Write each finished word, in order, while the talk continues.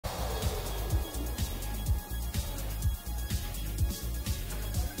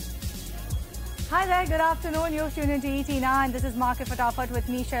Hi there, good afternoon. You're tuned into ET9 and this is Market Fatafat with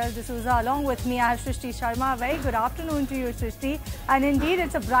me, Cheryl D'Souza. Along with me, I have Shrishti Sharma. Very good afternoon to you, Shrishti. And indeed,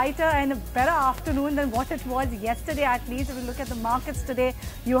 it's a brighter and a better afternoon than what it was yesterday, at least. If you look at the markets today,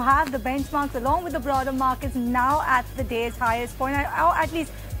 you have the benchmarks along with the broader markets now at the day's highest point, or at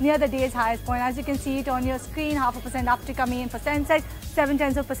least near the day's highest point. As you can see it on your screen, 0.5% uptick coming in for Sensex,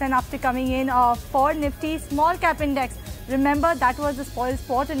 0.7% uptick coming in for Nifty. Small cap index. Remember, that was the spoil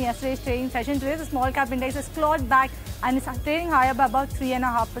spot in yesterday's trading session. Today, the small cap index has clawed back and is trading higher by about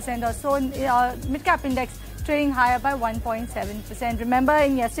 3.5% or so. Mid cap index trading higher by 1.7%. Remember,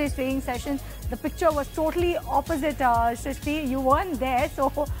 in yesterday's trading session, the picture was totally opposite, Shrishti. You weren't there,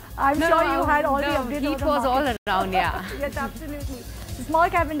 so I'm sure you had all the updates. Heat was all around, yeah. Yes, absolutely. The small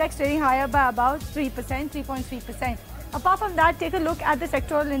cap index trading higher by about 3%, 3.3%. Apart from that, take a look at the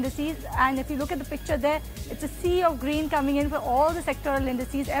sectoral indices, and if you look at the picture there, it's a sea of green coming in for all the sectoral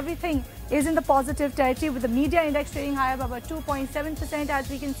indices. Everything is in the positive territory, with the media index trading higher by about 2.7%, as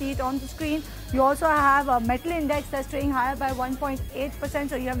we can see it on the screen. You also have a metal index that's trading higher by 1.8%,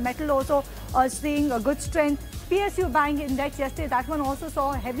 so you have metal also seeing a good strength. PSU Bank index yesterday, that one also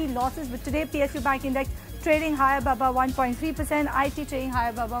saw heavy losses, but today PSU Bank index trading higher by about 1.3%, IT trading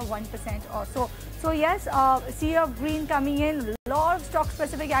higher by about 1% or so. So yes, sea of green coming in, a lot of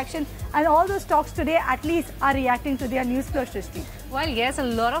stock-specific action, and all those stocks today at least are reacting to their news flow, Shrishti. Well, yes, a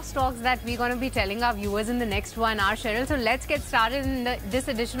lot of stocks that we're going to be telling our viewers in the next 1 hour, Cheryl. So let's get started in this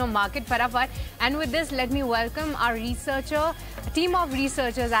edition of Market Fatafat. And with this, let me welcome our team of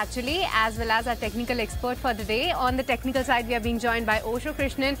researchers actually, as well as our technical expert for the day. On the technical side, we are being joined by Osho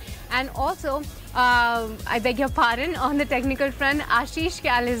Krishnan, and also, I beg your pardon, on the technical front, Ashish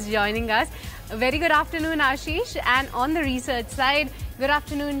Kyal is joining us. A very good afternoon, Ashish. And on the research side, good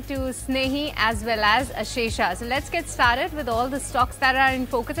afternoon to Snehi as well as Ashesha. So let's get started with all the stocks that are in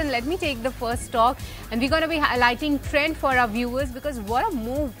focus. And let me take the first stock. And we're going to be highlighting trend for our viewers, because what a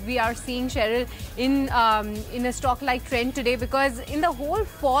move we are seeing, Cheryl, in a stock like Trend today. Because in the whole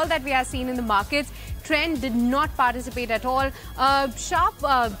fall that we are seeing in the markets, Trend did not participate at all. Sharp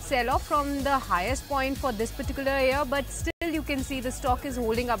sell-off from the highest point for this particular year, but still you can see the stock is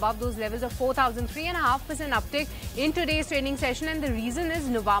holding above those levels of 4,000, 3.5% uptick in today's trading session. And the reason is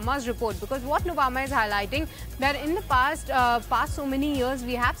Nuvama's report, because what Nuvama is highlighting, that in the past so many years,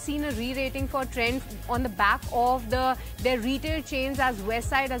 we have seen a re-rating for Trend on the back of their retail chains as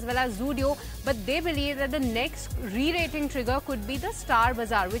Westside as well as Zudio. But they believe that the next re-rating trigger could be the Star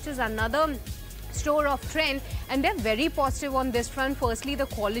Bazaar, which is another store of Trend, and they're very positive on this front. Firstly, the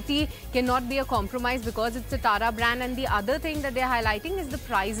quality cannot be a compromise because it's a Tata brand, and the other thing that they're highlighting is the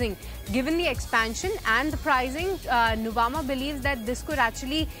pricing. Given the expansion and the pricing, Nuvama believes that this could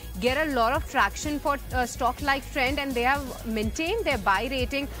actually get a lot of traction for a stock like Trend, and they have maintained their buy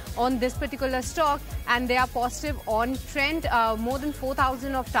rating on this particular stock, and they are positive on Trend. More than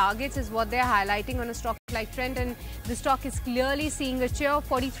 4,000 of targets is what they're highlighting on a stock like Trend, and the stock is clearly seeing a cheer.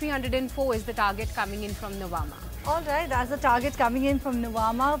 4,304 is the target coming in from Nuvama. All right, that's the target coming in from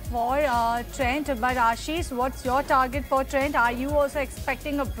Nuvama for Trend. But Ashish, what's your target for Trend? Are you also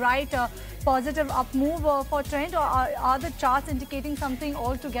expecting a bright positive up move for Trend, or are the charts indicating something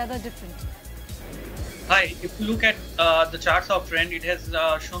altogether different? Hi, if you look at the charts of Trend, it has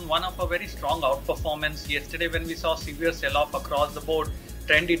shown one of a very strong outperformance. Yesterday when we saw severe sell-off across the board,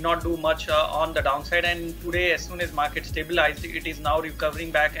 Trend did not do much on the downside, and today as soon as market stabilized, it is now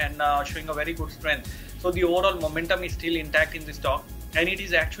recovering back and showing a very good strength. So the overall momentum is still intact in the stock, and it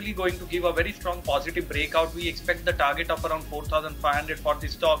is actually going to give a very strong positive breakout. We expect the target of around 4,500 for the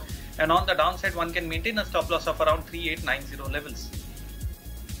stock, and on the downside one can maintain a stop loss of around 3,890 levels.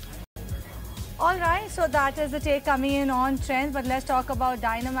 All right, so that is the take coming in on Trend, but let's talk about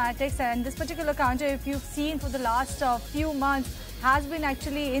Dynamatics. And this particular counter, if you've seen for the last few months, has been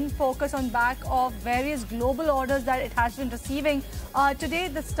actually in focus on back of various global orders that it has been receiving. Today,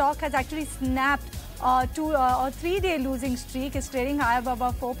 the stock has actually snapped to a 3-day losing streak. Is trading higher by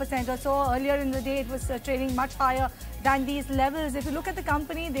about 4% or so. Earlier in the day, it was trading much higher than these levels. If you look at the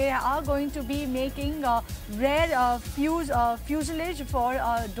company, they are going to be making rare fuselage for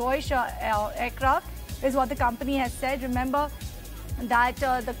Deutsche aircraft, is what the company has said. Remember that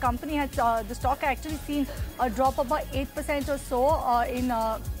the company has, the stock actually seen a drop of about 8% or so in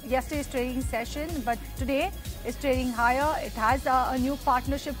yesterday's trading session, but today it's trading higher. It has a new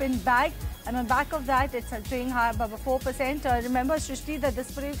partnership in bag, and on back of that, it's trading higher by about 4%. Remember, Shrishti, that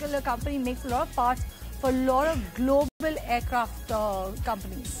this particular company makes a lot of parts for a lot of global aircraft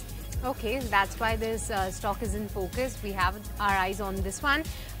companies. Okay, that's why this stock is in focus. We have our eyes on this one.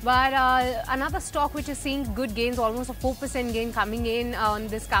 But another stock which is seeing good gains, almost a 4% gain coming in on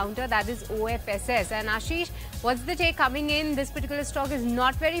this counter, that is OFSS. And Ashish, what's the take coming in? This particular stock is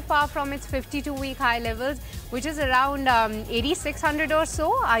not very far from its 52-week high levels, which is around 8,600 or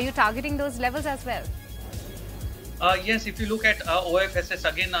so. Are you targeting those levels as well? Yes, if you look at OFSS,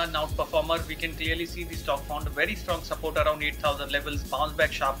 again an outperformer, we can clearly see the stock found a very strong support around 8,000 levels, bounced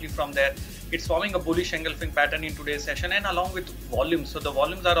back sharply from there. It's forming a bullish engulfing pattern in today's session, and along with volumes. So the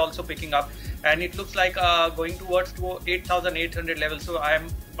volumes are also picking up, and it looks like going towards to 8,800 levels. So I am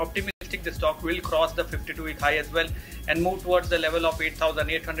optimistic the stock will cross the 52-week high as well and move towards the level of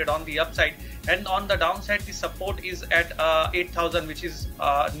 8,800 on the upside. And on the downside, the support is at 8,000, which is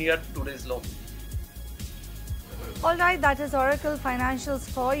near today's low. All right, that is Oracle Financials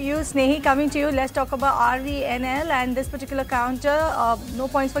for you. Snehi, coming to you. Let's talk about RVNL and this particular counter. No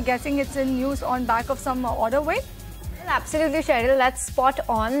points for guessing. It's in news on back of some order win. Well, absolutely, Cheryl. That's spot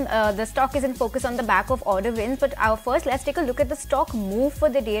on. The stock is in focus on the back of order wins. But first, let's take a look at the stock move for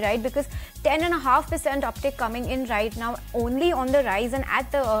the day, right? Because 10.5% uptick coming in right now, only on the rise and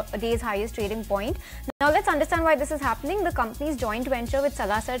at the day's highest trading point. Now, let's understand why this is happening. The company's joint venture with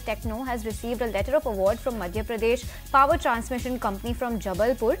Salasar Techno has received a letter of award from Madhya Pradesh Power Transmission Company from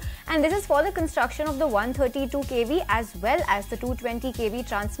Jabalpur. And this is for the construction of the 132 kV as well as the 220 kV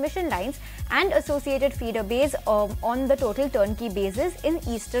transmission lines and associated feeder bays on the total turnkey basis in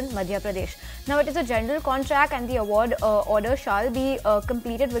eastern Madhya Pradesh. Now, it is a general contract and the award order shall be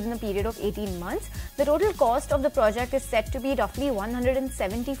completed within a period of 18 months. The total cost of the project is set to be roughly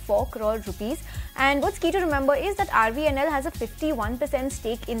 174 crore rupees. And what's key to remember is that RVNL has a 51%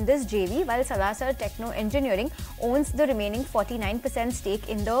 stake in this JV, while Salasar Techno Engineering owns the remaining 49% stake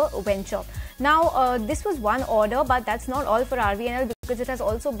in the venture. Now, this was one order, but that's not all for RVNL, because it has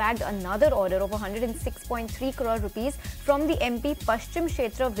also bagged another order of 106.3 crore rupees from the MP Paschim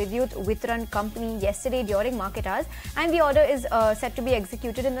Kshetra Vidyut Vitran Company yesterday during market hours, and the order is set to be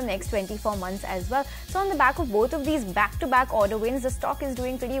executed in the next 24 months as well. So on the back of both of these back-to-back order wins, the stock is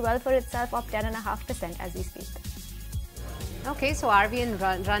doing pretty well for itself, up 10.5% as we speak. Okay, so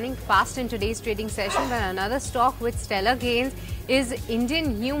RVN running fast in today's trading session, but another stock with stellar gains is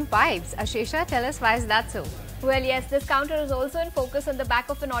Indian Hume Pipes. Ashesha, tell us why is that so? Well, yes, this counter is also in focus on the back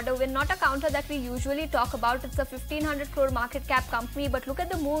of an order win. Not a counter that we usually talk about. It's a 1,500 crore market cap company, but look at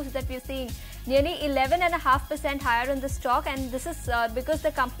the moves that we're seeing. Nearly 11.5% higher on the stock, and this is because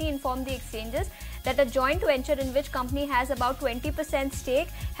the company informed the exchanges that a joint venture in which company has about 20% stake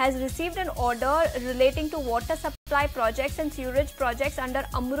has received an order relating to water supply projects and sewerage projects under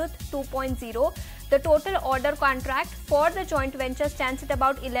Amrut 2.0. The total order contract for the joint venture stands at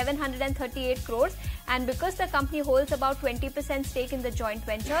about 1,138 crores, and because the company holds about 20% stake in the joint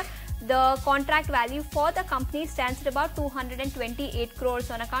venture, the contract value for the company stands at about 228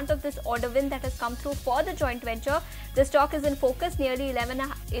 crores. On account of this order win that has come through for the joint venture, the stock is in focus, nearly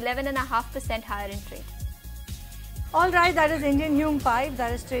 11.5% higher in trade. All right, that is Indian Hume Pipe.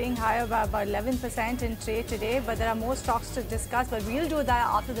 That is trading higher by about 11% in trade today. But there are more stocks to discuss. But we'll do that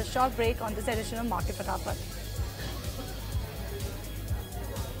after the short break on this edition of Market Fatafat.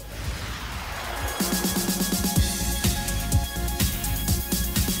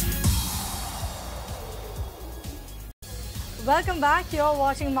 Welcome back. You're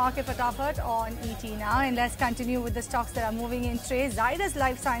watching Market Fatafat on ET now, and let's continue with the stocks that are moving in trade. Zydus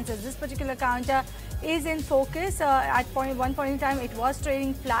Life Sciences, this particular counter is in focus. At one point in time, it was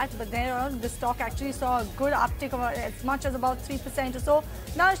trading flat, but then the stock actually saw a good uptick of as much as about 3% or so.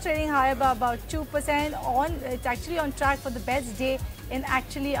 Now it's trading higher by about 2%. It's actually on track for the best day in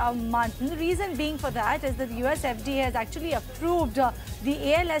actually a month. And the reason being for that is that the US FDA has actually approved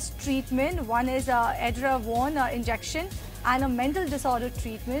the ALS treatment. One is Edralone injection and a mental disorder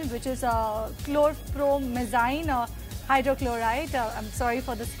treatment, which is chlorpromazine hydrochloride. I'm sorry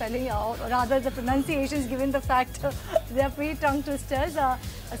for the spelling, or rather the pronunciations, given the fact they are pretty tongue twisters.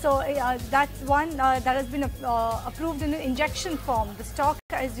 That's one that has been approved in an injection form. The stock,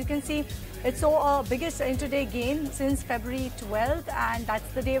 as you can see, it saw a biggest intraday gain since February 12th, and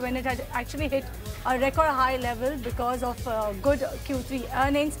that's the day when it had actually hit a record high level because of good Q3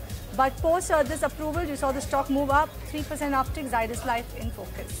 earnings. But post this approval, you saw the stock move up, 3% uptick, Zydus Life in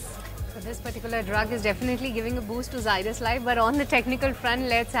focus. So this particular drug is definitely giving a boost to Zydus Life, but on the technical front,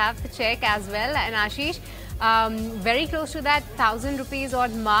 let's have the check as well. And Ashish, very close to that 1,000 rupees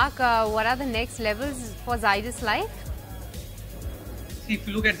odd mark. What are the next levels for Zydus Life? See, if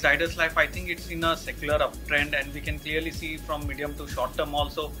you look at Zydus Life, I think it's in a secular uptrend, and we can clearly see from medium to short term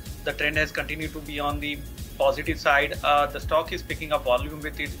also, the trend has continued to be on the positive side. The stock is picking up volume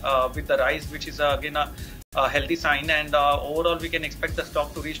with it, with the rise, which is again a healthy sign, and overall we can expect the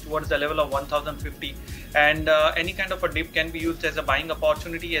stock to reach towards the level of 1050, and any kind of a dip can be used as a buying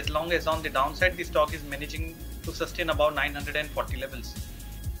opportunity as long as on the downside the stock is managing to sustain about 940 levels.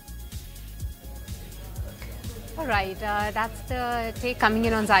 Alright, that's the take coming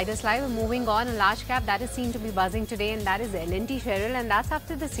in on Zydus Live. Moving on, a large cap that is seen to be buzzing today, and that is L&T, Cheryl, and that's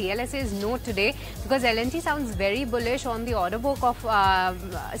after the CLSA's note today, because L&T sounds very bullish on the order book of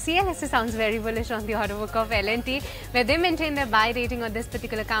CLSA sounds very bullish on the order book of L&T, where they maintain their buy rating on this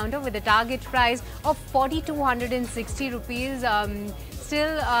particular counter with a target price of 4,260 rupees.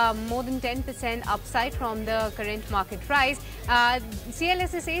 Still more than 10% upside from the current market price.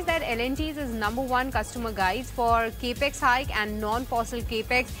 CLSA says that L&T's is #1 customer guides for capex hike and non-fossil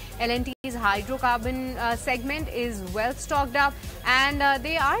capex. L&T's hydrocarbon segment is well stocked up, and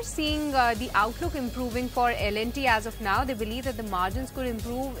they are seeing the outlook improving for L&T as of now. They believe that the margins could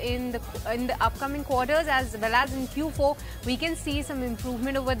improve in the upcoming quarters, as well as in Q4. We can see some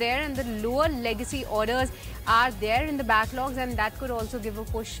improvement over there, and the lower legacy orders are there in the backlogs, and that could also give a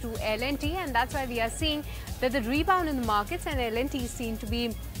push to L&T, and that's why we are seeing that the rebound in the markets, and L&T seem to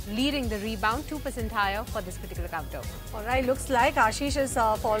be leading the rebound 2% higher for this particular counter. Alright, looks like Ashish is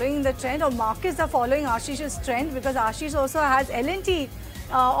following the trend, or markets are following Ashish's trend, because Ashish also has L&T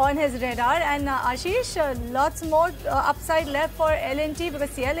on his radar, and Ashish, lots more upside left for L&T,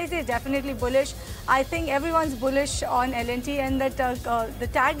 because CLSA is definitely bullish. I think everyone's bullish on L&T, and that the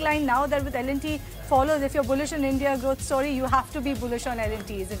tagline now that with L&T follows, if you're bullish on India growth story, you have to be bullish on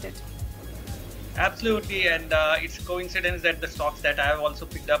L&T, isn't it? Absolutely, and it's coincidence that the stocks that I have also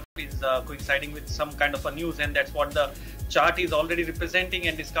picked up is coinciding with some kind of a news, and that's what the chart is already representing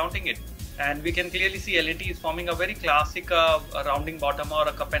and discounting it. And we can clearly see L&T is forming a very classic rounding bottom or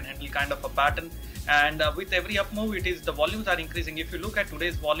a cup and handle kind of a pattern. And with every up move, the volumes are increasing. If you look at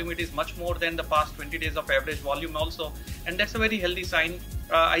today's volume, it is much more than the past 20 days of average volume also, and that's a very healthy sign.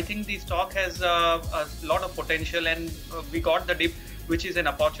 I think the stock has a lot of potential, and we got the dip, which is an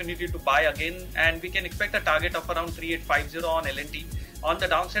opportunity to buy again, and we can expect a target of around 3850 on L&T. On the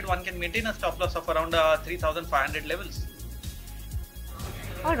downside, one can maintain a stop loss of around 3500 levels.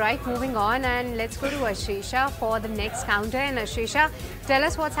 Alright, moving on, and let's go to Ashish for the next counter. And Ashish, tell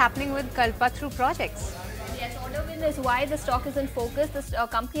us what's happening with Kalpataru projects. Yes, order win is why the stock is in focus. The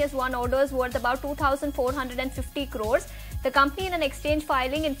company has won orders worth about 2,450 crores. The company in an exchange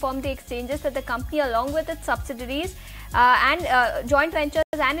filing informed the exchanges that the company, along with its subsidiaries and joint ventures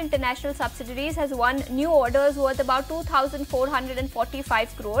and international subsidiaries, has won new orders worth about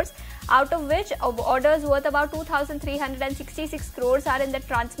 2,445 crores, out of which orders worth about 2,366 crores are in the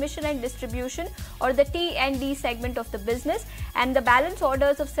transmission and distribution, or the T&D segment of the business, and the balance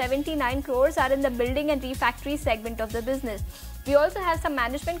orders of 79 crores are in the building and refactory segment of the business. We also have some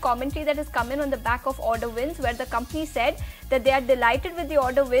management commentary that has come in on the back of order wins, where the company said that they are delighted with the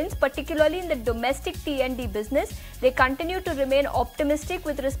order wins, particularly in the domestic T&D business. They continue to remain optimistic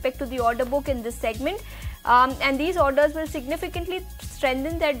with respect to the order book in this segment, and these orders will significantly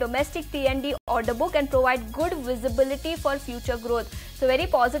strengthen their domestic T&D order book and provide good visibility for future growth. So very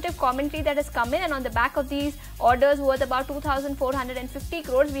positive commentary that has come in, and on the back of these orders worth about 2,450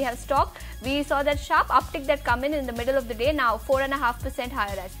 crores we have stocked. We saw that sharp uptick that come in the middle of the day, now 4.5%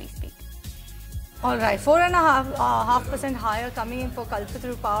 higher as we speak. All right, 4.5% higher coming in for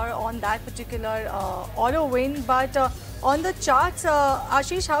Kalpataru Power on that particular order win. But on the charts,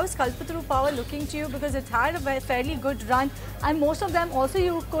 Ashish, how is Kalpataru Power looking to you? Because it had a fairly good run, and most of them also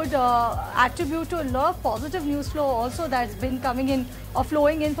you could attribute to a lot of positive news flow also that's been coming in or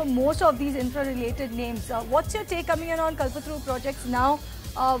flowing in for most of these infra-related names. What's your take coming in on Kalpataru projects now?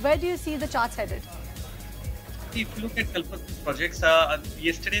 Where do you see the charts headed? If you look at Kalpataru projects,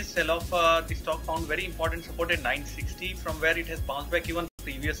 yesterday's sell-off, the stock found very important support at 960, from where it has bounced back even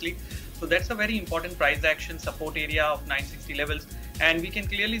previously. So that's a very important price action support area of 960 levels, and we can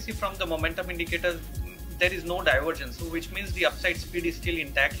clearly see from the momentum indicators there is no divergence, so which means the upside speed is still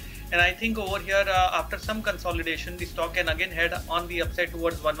intact. And I think over here, after some consolidation, the stock can again head on the upside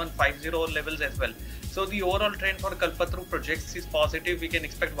towards 1150 levels as well. So the overall trend for Kalpataru projects is positive. We can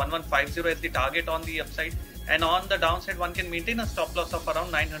expect 1150 as the target on the upside, and on the downside one can maintain a stop loss of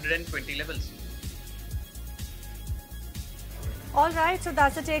around 920 levels. Alright, so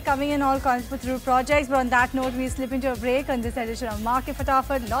that's the take coming in all Kalpataru projects. But on that note, we slip into a break on this edition of Market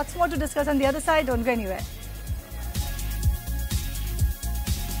Fatafat. Lots more to discuss on the other side. Don't go anywhere.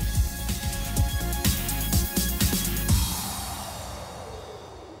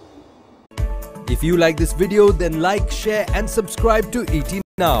 If you like this video, then like, share and subscribe to ET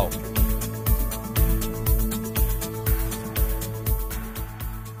Now.